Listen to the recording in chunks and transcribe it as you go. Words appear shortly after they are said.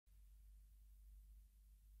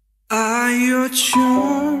Ayo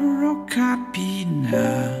Choro Kupi na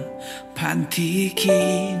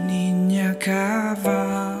pantikini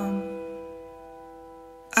nyakavam.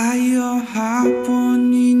 Ayo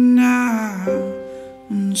haponina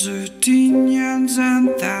nzutinyan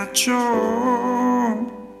zantacho.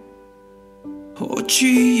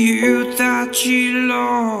 Hochi yutachilo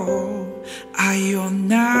ayo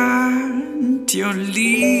nantioli.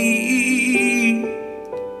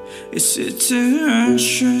 It's a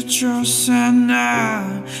shit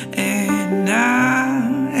sana and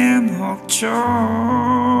I am hokcho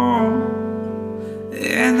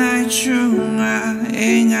and I chunga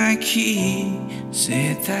and I ki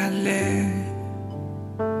setale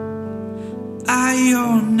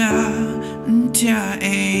ayona ntia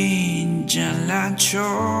enjalacho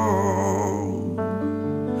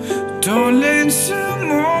dolen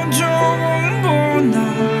semojo bona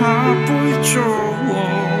hapucho.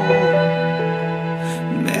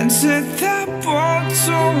 Mense ta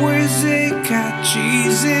porto weze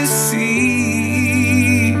kachizesi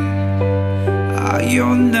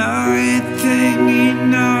ayona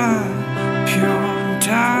etengina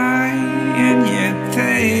piontai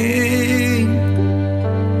enyete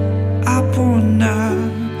apona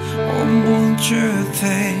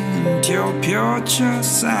ombunchete dio piocha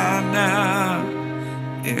sana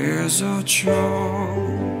ezocho.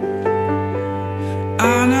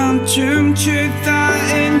 Anam chumchita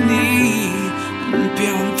eni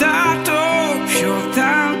piontato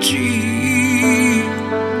piotachi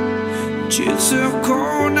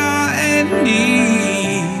chitsukona eni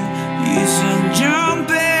isan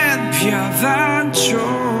jumpet piavancho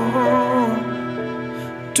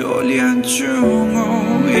tolian chungo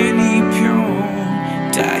eni pion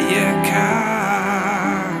tayaka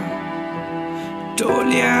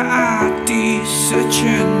tolia ati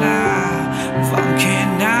sechena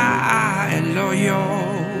Vankena eloyo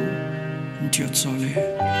Diozole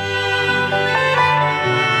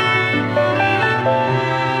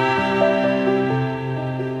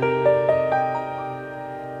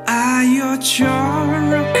Ayo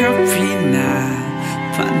Choro Kupi na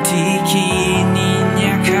pantikini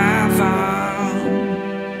nyakava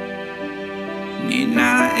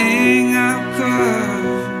Nina engako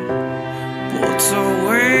Bozo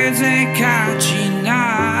weze kachina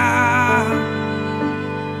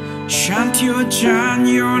Shantyo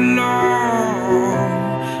janyo lo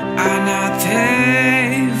anate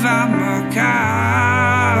vamaka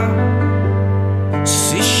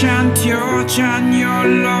Si shantyo janyo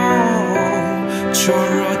lo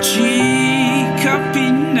Choro Kupi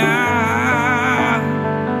na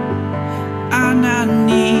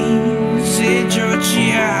Anani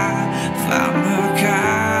zejojia vamaka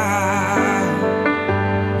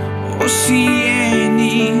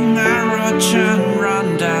Osieni narochan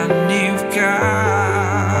randan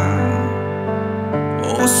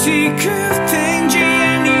Si kuftenji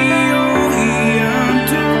eni ohian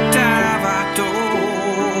tutavato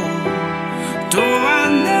To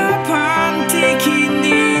anda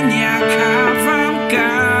pantikini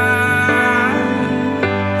nyakavamka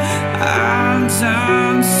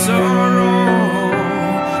Anzan soro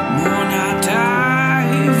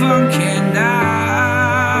monatai vankena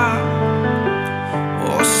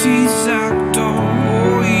Osi zakto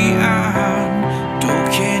oian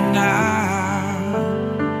dokena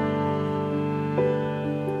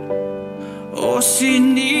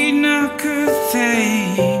Osinina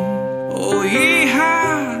kuthein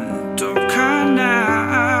oihan tokana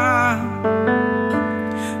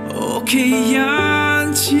Okiyantia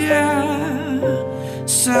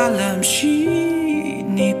salam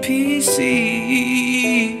shini pisi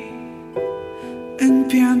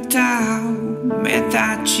Enpiantau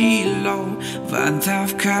metachilo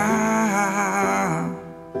vantavka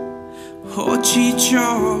Hochicho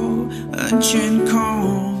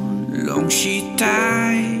enchenkon Longchar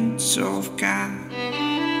sovka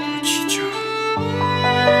Chicho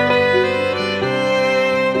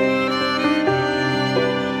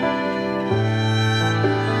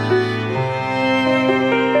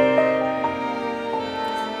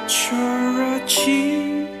Choro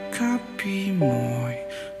Kupi moy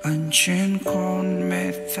Anchen kon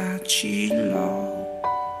metachilo